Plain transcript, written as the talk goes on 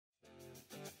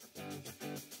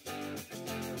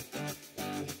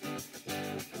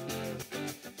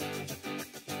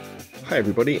Hi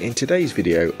everybody, in today's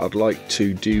video I'd like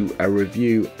to do a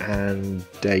review and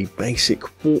a basic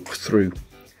walkthrough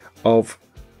of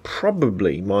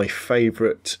probably my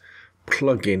favourite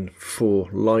plugin for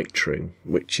Lightroom,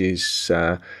 which is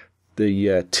the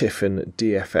Tiffen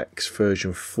DFX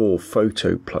version 4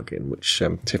 photo plugin, which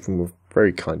Tiffen were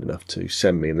very kind enough to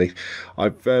send me. And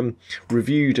I've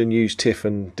reviewed and used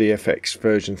Tiffen DFX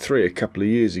version 3 a couple of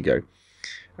years ago,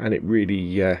 and it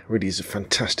really is a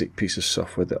fantastic piece of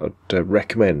software that I'd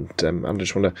recommend. I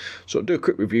just want to sort of do a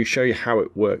quick review, show you how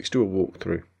it works, do a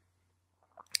walkthrough,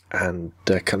 and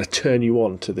kind of turn you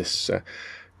on to this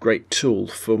great tool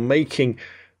for making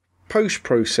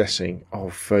post-processing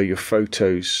of your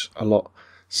photos a lot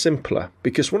simpler.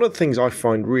 Because one of the things I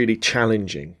find really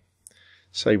challenging,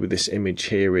 say with this image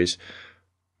here, is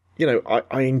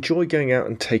I enjoy going out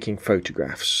and taking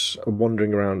photographs,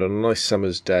 wandering around on a nice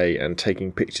summer's day and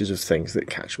taking pictures of things that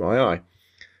catch my eye.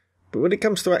 But when it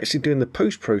comes to actually doing the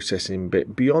post-processing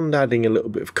bit, beyond adding a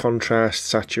little bit of contrast,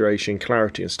 saturation,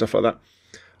 clarity and stuff like that,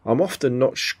 I'm often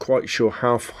not quite sure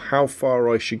how far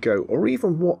I should go, or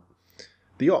even what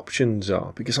the options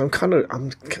are, because I'm kind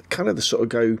of the sort of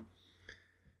go.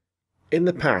 In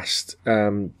the past,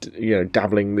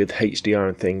 dabbling with HDR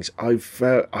and things, I've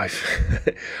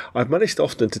I've managed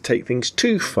often to take things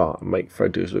too far and make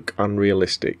photos look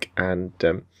unrealistic and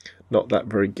not that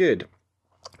very good,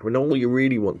 when all you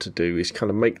really want to do is kind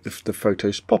of make the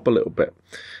photos pop a little bit.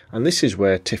 And this is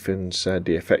where Tiffen's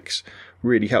DFX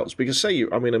really helps, because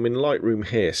I'm in Lightroom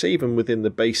here, say even within the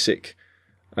basic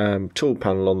tool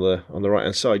panel on the right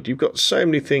hand side, you've got so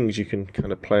many things you can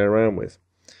kind of play around with.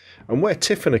 And where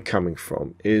Tiffen are coming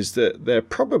from is that they're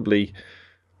probably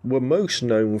were most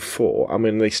known for,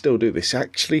 they still do this,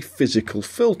 actually physical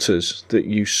filters that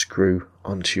you screw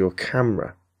onto your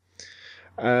camera.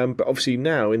 But obviously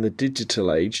now in the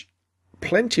digital age,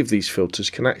 plenty of these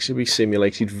filters can actually be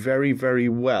simulated very, very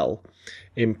well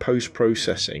in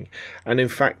post-processing. And in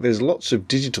fact, there's lots of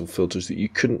digital filters that you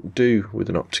couldn't do with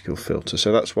an optical filter.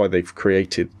 So that's why they've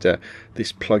created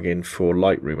this plugin for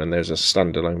Lightroom, and there's a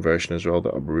standalone version as well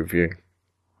that I'll be reviewing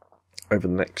over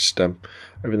the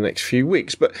next few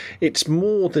weeks. But it's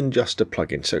more than just a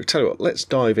plugin. So tell you what, let's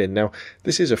dive in. Now,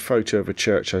 this is a photo of a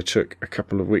church I took a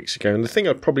couple of weeks ago, and the thing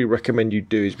I'd probably recommend you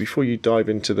do is, before you dive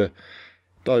into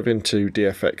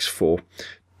DFX 4,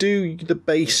 do the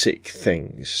basic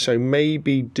things. So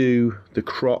maybe do the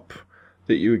crop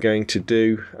that you were going to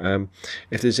do.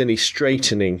 If there's any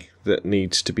straightening that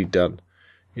needs to be done,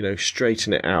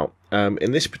 straighten it out.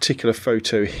 In this particular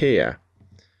photo here,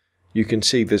 you can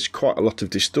see there's quite a lot of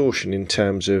distortion in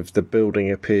terms of the building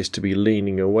appears to be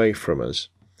leaning away from us.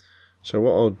 So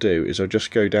what I'll do is I'll just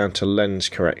go down to lens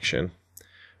correction,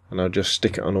 and I'll just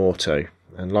stick it on auto.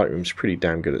 And Lightroom's pretty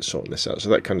damn good at sorting this out. So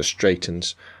that kind of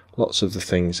straightens lots of the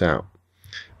things out.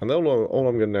 And all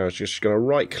I'm going to do is just going to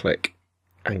right click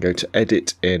and go to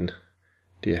edit in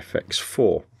DFX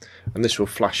 4. And this will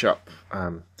flash up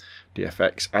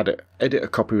DFX, edit a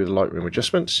copy with Lightroom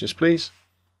adjustments, yes please.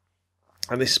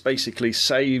 And this basically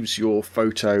saves your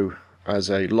photo as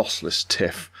a lossless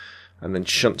TIFF and then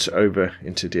shunts it over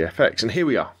into DFX. And here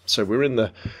we are. So we're in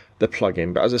the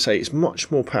plugin, but as I say, it's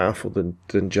much more powerful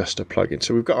than just a plugin.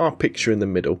 So we've got our picture in the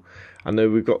middle, and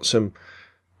then we've got some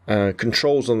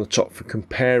controls on the top for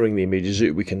comparing the images.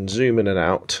 We can zoom in and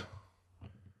out,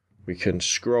 we can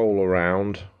scroll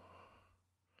around,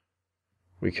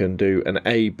 we can do an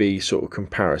A-B sort of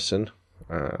comparison,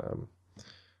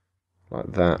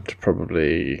 like that.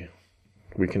 Probably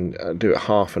we can do it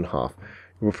half and half.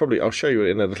 I'll show you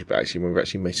in a little bit actually when we've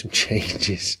actually made some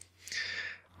changes.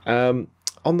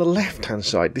 On the left hand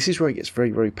side, this is where it gets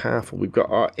very, very powerful. We've got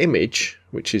our image,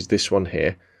 which is this one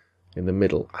here in the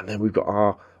middle, and then we've got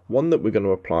our one that we're going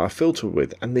to apply a filter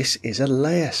with, and this is a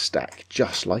layer stack,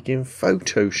 just like in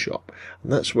Photoshop.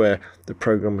 And that's where the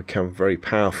program becomes very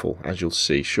powerful, as you'll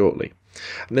see shortly.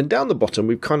 And then down the bottom,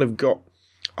 we've kind of got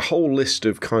a whole list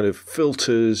of kind of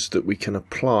filters that we can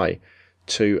apply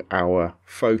to our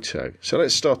photo. So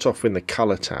let's start off in the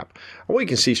color tab. And what you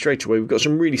can see straight away, we've got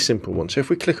some really simple ones. So if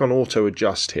we click on auto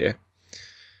adjust here,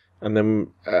 and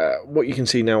then what you can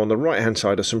see now on the right hand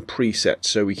side are some presets.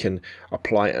 So we can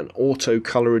apply an auto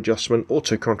color adjustment,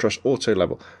 auto contrast, auto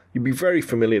level. You'll be very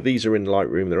familiar. These are in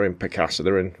Lightroom, they're in Picasso,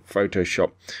 they're in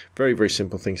Photoshop. Very, very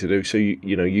simple thing to do. So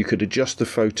you could adjust the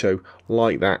photo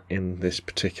like that in this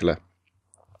particular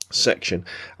section.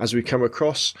 As we come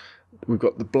across, we've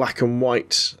got the black and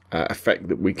white effect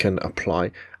that we can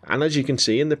apply. And as you can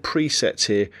see in the presets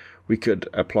here, we could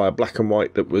apply a black and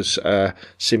white that was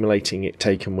simulating it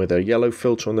taken with a yellow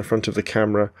filter on the front of the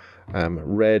camera,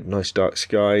 red, nice dark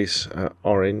skies,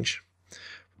 orange.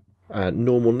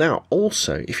 normal now.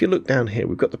 Also, if you look down here,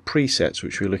 we've got the presets,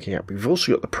 which we're looking at. But we've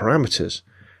also got the parameters.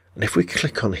 And if we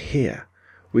click on here,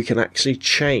 we can actually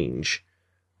change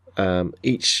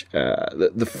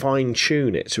the fine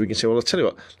tune it. So we can say, well, I'll tell you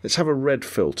what, let's have a red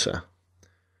filter.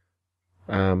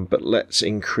 But let's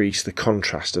increase the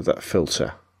contrast of that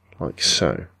filter, like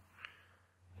so.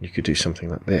 You could do something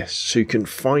like this. So you can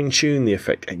fine tune the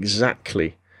effect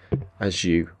exactly as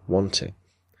you want it.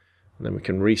 And then we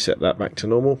can reset that back to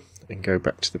normal and go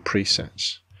back to the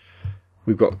presets.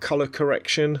 We've got color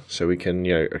correction, so we can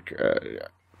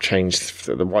change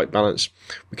the white balance.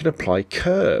 We can apply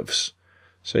curves.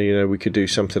 So we could do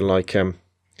something like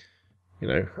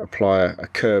apply a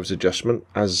curves adjustment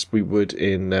as we would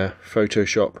in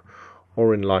Photoshop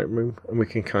or in Lightroom, and we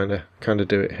can kind of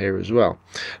do it here as well.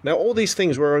 Now all these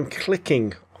things where I'm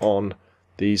clicking on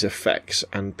these effects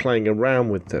and playing around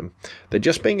with them, they're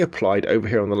just being applied over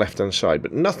here on the left hand side,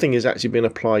 but nothing has actually been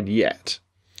applied yet.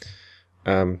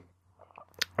 And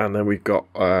then we've got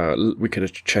we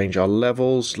could change our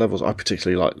levels. I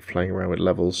particularly like playing around with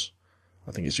levels.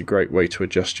 I think it's a great way to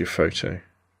adjust your photo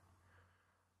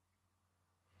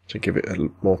to give it a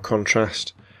more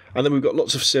contrast. And then we've got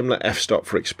lots of similar f-stop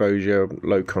for exposure,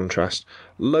 low contrast,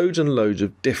 loads and loads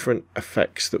of different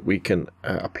effects that we can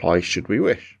apply should we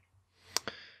wish.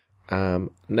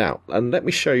 Now, and let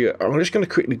me show you, I'm just going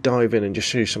to quickly dive in and just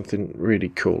show you something really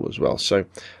cool as well. So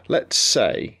let's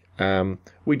say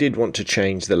we did want to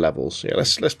change the levels. Yeah,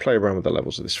 let's play around with the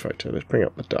levels of this photo. Let's bring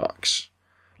up the darks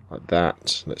like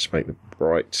that. Let's make the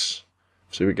brights.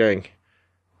 So we're going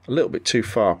a little bit too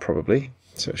far probably.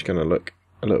 So it's going to look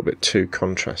a little bit too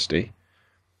contrasty.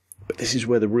 But this is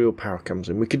where the real power comes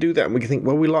in. We could do that and we can think,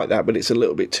 well, we like that, but it's a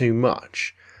little bit too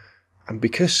much. And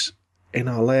because in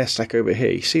our layer stack over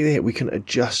here, you see there, we can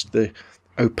adjust the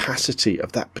opacity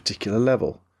of that particular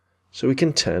level. So we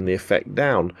can turn the effect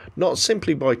down, not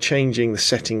simply by changing the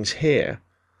settings here,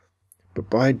 but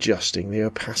by adjusting the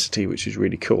opacity, which is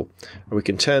really cool. And we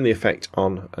can turn the effect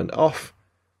on and off.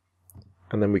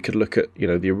 And then we could look at,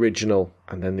 the original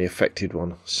and then the affected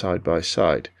one side by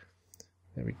side.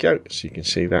 There we go. So you can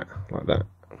see that like that.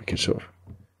 We can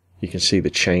you can see the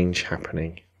change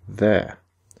happening there,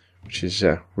 which is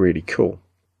really cool.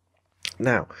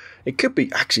 Now, it could be,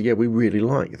 actually, yeah, we really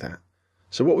like that.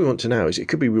 So what we want to now is, it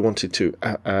could be we wanted to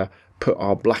put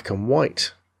our black and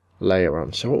white layer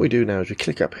on. So what we do now is we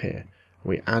click up here,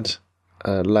 we add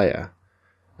a layer,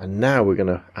 and now we're going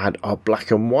to add our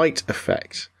black and white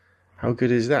effect. How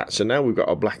good is that? So now we've got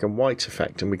our black and white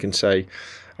effect, and we can say,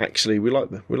 actually, we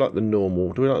like the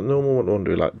normal. Do we like the normal? What one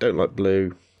do we like? Don't like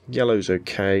blue. Yellow's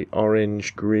okay.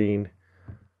 Orange, green.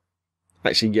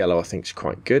 Actually, yellow I think is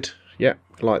quite good. Yeah,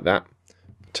 like that.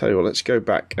 Tell you what, let's go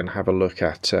back and have a look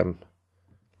at.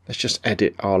 Let's just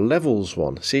edit our levels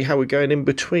one. See how we're going in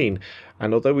between.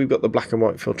 And although we've got the black and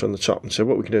white filter on the top, and so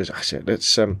what we can do is, actually,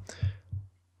 let's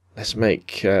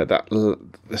make that.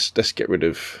 Let's get rid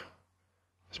of.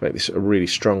 Let's make this a really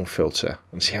strong filter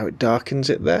and see how it darkens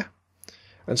it there.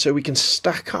 And so we can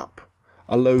stack up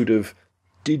a load of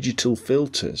digital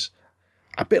filters,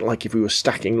 a bit like if we were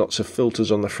stacking lots of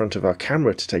filters on the front of our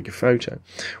camera to take a photo,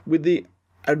 with the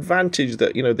advantage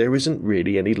that, there isn't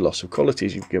really any loss of quality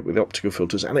as you get with optical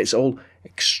filters, and it's all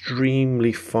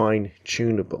extremely fine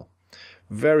tunable.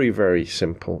 Very, very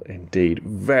simple indeed.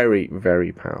 Very,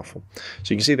 very powerful.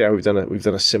 So you can see there we've done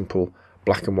a simple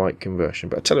black and white conversion.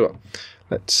 But I tell you what,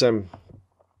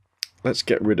 let's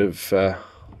get rid of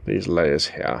these layers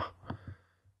here,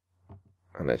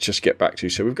 and let's just get back to.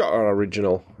 So we've got our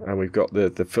original, and we've got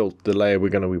the layer we're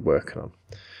going to be working on.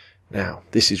 Now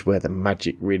this is where the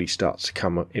magic really starts to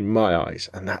come in my eyes,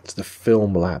 and that's the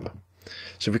film lab.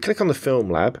 So if we click on the film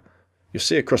lab, you'll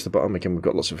see across the bottom again we've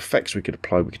got lots of effects we could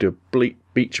apply. We could do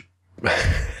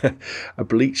a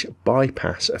bleach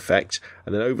bypass effect,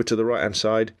 and then over to the right hand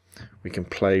side we can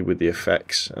play with the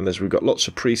effects, and we've got lots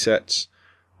of presets.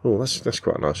 Oh, that's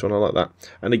quite a nice one. I like that.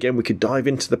 And again, we could dive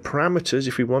into the parameters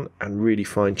if we want and really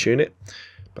fine tune it.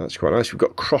 But that's quite nice. We've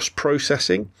got cross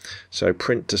processing, so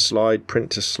print to slide,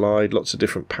 lots of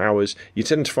different powers. You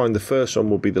tend to find the first one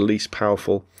will be the least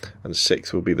powerful, and the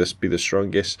sixth will be the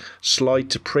strongest.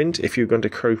 Slide to print if you're going to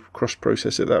cross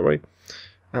process it that way.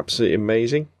 Absolutely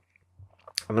amazing.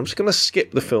 And I'm just going to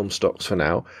skip the film stocks for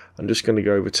now. I'm just going to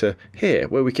go over to here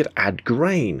where we could add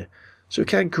grain. So we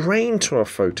can add grain to our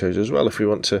photos as well if we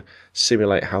want to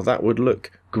simulate how that would look.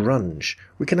 Grunge.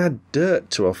 We can add dirt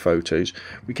to our photos.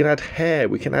 We can add hair.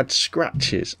 We can add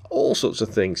scratches. All sorts of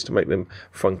things to make them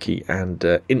funky and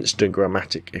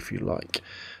Instagrammatic if you like.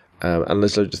 And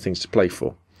there's loads of things to play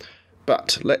for.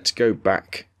 But let's go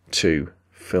back to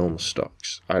film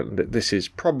stocks. This is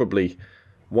probably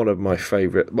one of my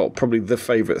favourite, well, probably the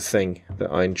favourite thing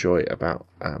that I enjoy about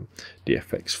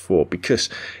DFX 4, because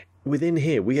within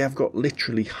here we have got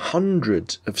literally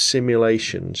hundreds of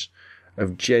simulations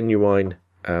of genuine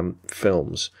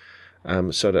films.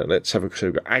 So that let's have a, so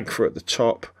we've got Agfa at the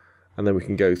top, and then we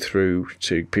can go through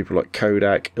to people like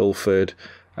Kodak, Ilford,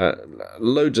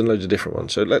 loads and loads of different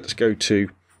ones. So let's go to,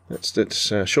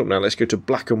 let's short now, let's go to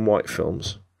black and white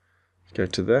films. Go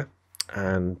to there,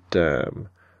 and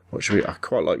what should we, I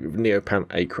quite like Neopan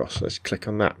Acros. Let's click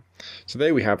on that. So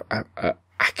there we have a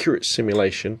accurate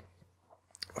simulation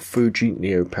of Fuji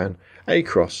Neopan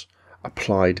Acros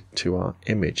applied to our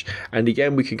image. And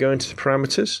again, we could go into the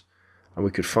parameters and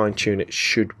we could fine tune it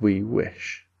should we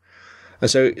wish. And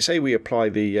so say we apply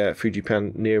the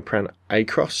Fujipan Neopan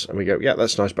Acros and we go, yeah,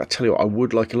 that's nice, but I tell you what, I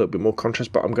would like a little bit more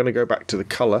contrast, but I'm going to go back to the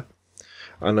color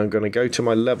and I'm going to go to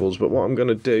my levels. But what I'm going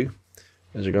to do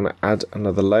is we're going to add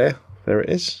another layer. There it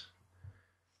is.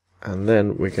 And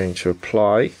then we're going to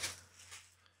apply,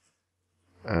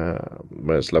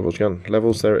 where's levels gone?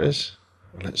 Levels, there it is.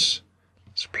 Let's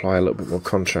apply a little bit more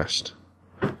contrast.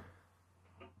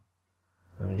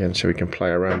 And again, so we can play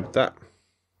around with that.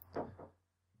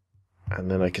 And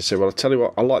then I can say, well, I'll tell you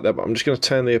what, I like that, but I'm just going to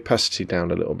turn the opacity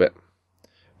down a little bit.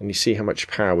 And you see how much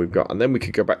power we've got. And then we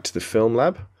could go back to the film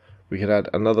lab. We could add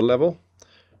another level.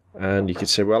 And you could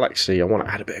say, well, actually, I want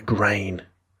to add a bit of grain.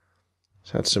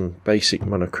 So add some basic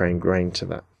monochrome grain to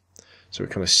that. So we're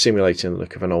kind of simulating the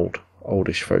look of an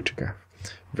oldish photograph.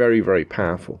 Very, very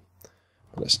powerful.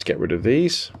 Let's get rid of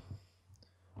these.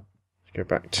 Let's go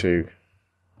back to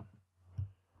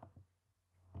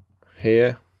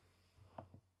here.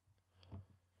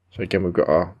 So again, we've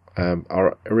got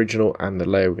our original and the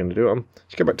layer we're going to do it on.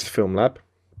 Let's go back to the film lab.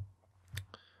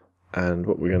 And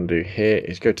what we're going to do here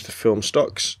is go to the film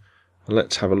stocks. And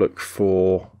let's have a look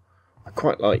for, I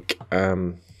quite like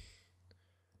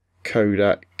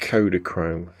Kodak,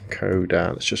 Kodachrome.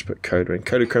 Kodak, let's just put Kodak in.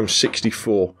 Kodachrome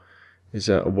 64 is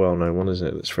a well-known one, isn't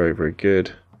it? That's very, very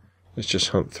good. Let's just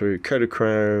hunt through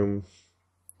Kodachrome.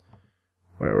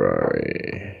 Where are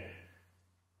we?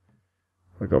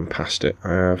 I've gone past it.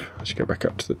 I have. Let's go back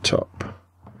up to the top.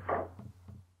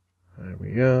 There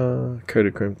we are.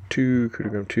 Kodachrome 2,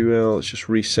 Kodachrome 2L. Let's just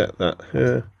reset that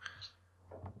here.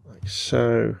 Like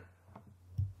so.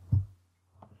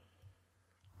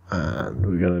 And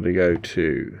we're going to go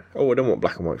to, oh, I don't want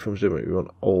black and white films, do we? We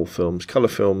want all films, colour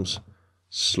films,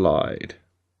 slide.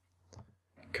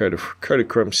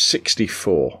 Kodachrome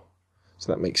 64.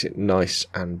 So that makes it nice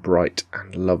and bright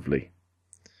and lovely.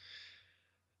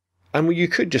 And you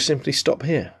could just simply stop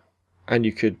here. And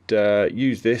you could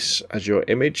use this as your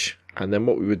image. And then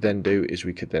what we would then do is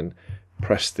we could then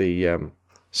press the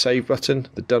save button,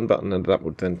 the done button, and that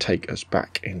would then take us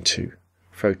back into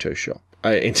Photoshop.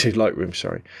 Into Lightroom,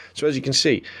 sorry. So as you can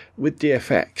see, with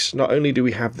DFX, not only do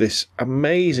we have this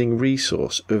amazing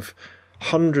resource of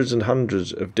hundreds and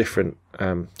hundreds of different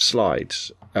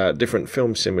slides, different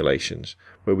film simulations,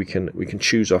 where we can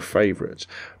choose our favourites,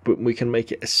 but we can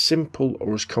make it as simple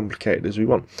or as complicated as we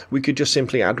want. We could just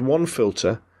simply add one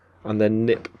filter and then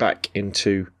nip back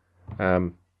into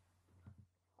a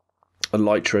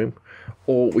Lightroom,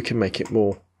 or we can make it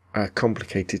more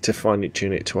complicated to finely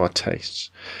tune it to our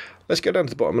tastes. Let's go down to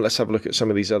the bottom and let's have a look at some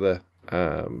of these other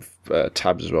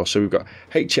tabs as well. So we've got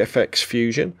HFX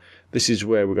Fusion. This is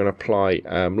where we're going to apply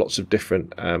lots of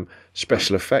different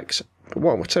special effects. But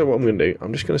I'll tell you what I'm going to do.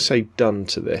 I'm just going to say done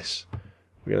to this.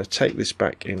 We're going to take this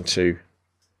back into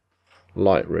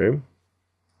Lightroom.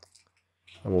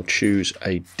 And we'll choose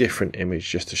a different image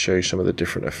just to show you some of the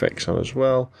different effects on as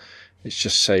well. It's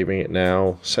just saving it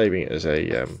now, saving it as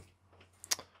a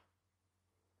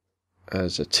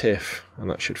TIFF, and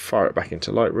that should fire it back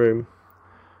into Lightroom.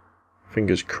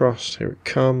 Fingers crossed, here it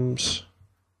comes.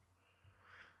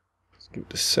 Let's give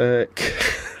it a sec.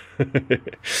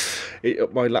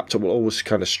 My laptop will always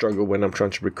kind of struggle when I'm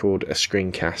trying to record a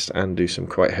screencast and do some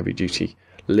quite heavy duty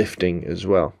lifting as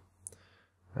well.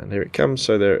 And here it comes,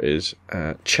 so there it is,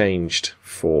 changed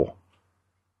for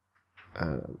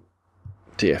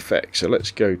DFX. So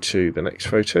let's go to the next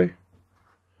photo.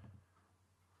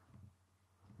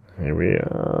 Here we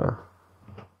are.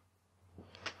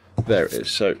 There it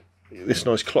is. So this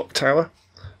nice clock tower.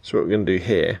 So what we're going to do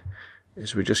here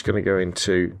is we're just going to go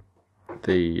into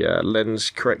the lens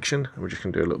correction. We're just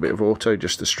going to do a little bit of auto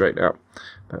just to straighten out.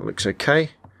 That looks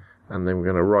okay. And then we're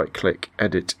going to right click,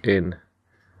 edit in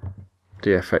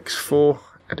DFX 4,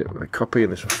 edit with a copy,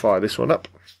 and this will fire this one up.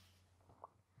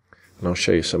 And I'll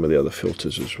show you some of the other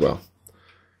filters as well.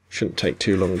 Shouldn't take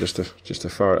too long just to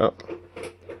fire it up.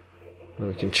 And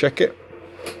we can check it.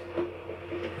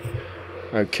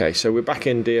 Okay, so we're back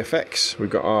in DFX. We've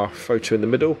got our photo in the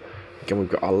middle. Again, we've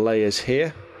got our layers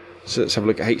here. So let's have a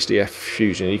look at HDF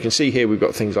Fusion. You can see here we've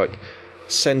got things like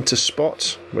center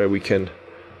spot, where we can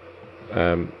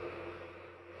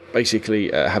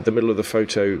basically have the middle of the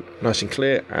photo nice and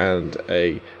clear, and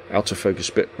a out of focus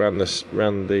bit around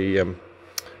the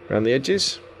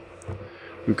edges.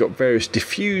 We've got various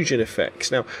diffusion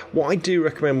effects. Now, what I do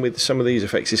recommend with some of these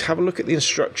effects is have a look at the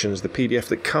instructions, the PDF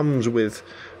that comes with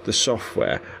the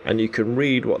software, and you can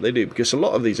read what they do, because a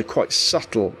lot of these are quite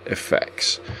subtle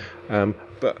effects,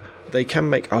 but they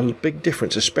can make a big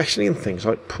difference, especially in things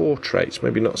like portraits.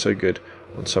 Maybe not so good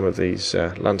on some of these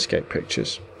landscape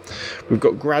pictures. We've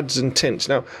got grads and tints.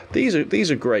 Now, these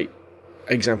are great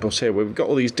examples here where we've got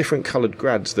all these different coloured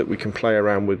grads that we can play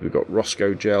around with. We've got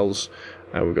Roscoe gels,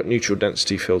 and we've got neutral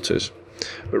density filters.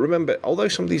 But remember, although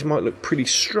some of these might look pretty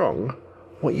strong,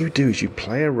 what you do is you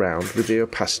play around with the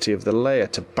opacity of the layer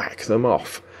to back them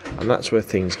off, and that's where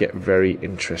things get very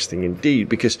interesting indeed,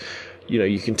 because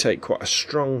you can take quite a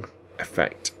strong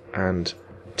effect and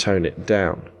tone it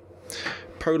down.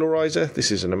 Polarizer,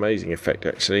 this is an amazing effect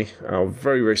actually. I'm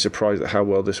very, very surprised at how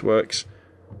well this works.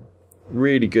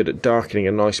 Really good at darkening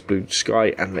a nice blue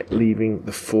sky and leaving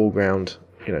the foreground,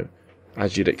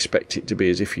 as you'd expect it to be,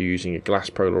 as if you're using a glass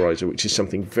polarizer, which is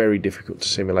something very difficult to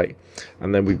simulate.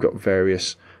 And then we've got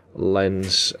various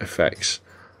lens effects.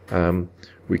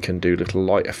 We can do little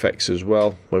light effects as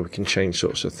well, where we can change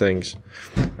sorts of things.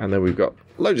 And then we've got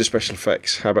loads of special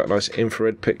effects. How about a nice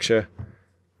infrared picture?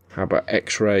 How about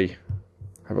X-ray?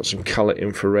 How about some colour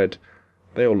infrared?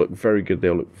 They all look very good. They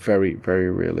all look very, very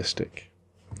realistic.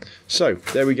 So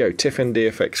there we go. Tiffen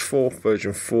DFX 4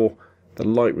 version 4, the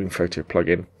Lightroom photo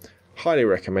plugin. Highly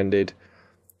recommended.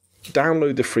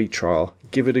 Download the free trial,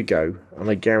 give it a go, and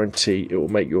I guarantee it will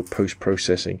make your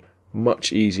post-processing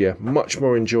much easier, much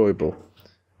more enjoyable,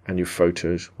 and your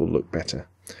photos will look better.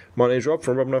 My name is Rob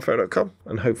from robandphoto.com,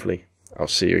 and hopefully I'll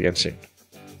see you again soon.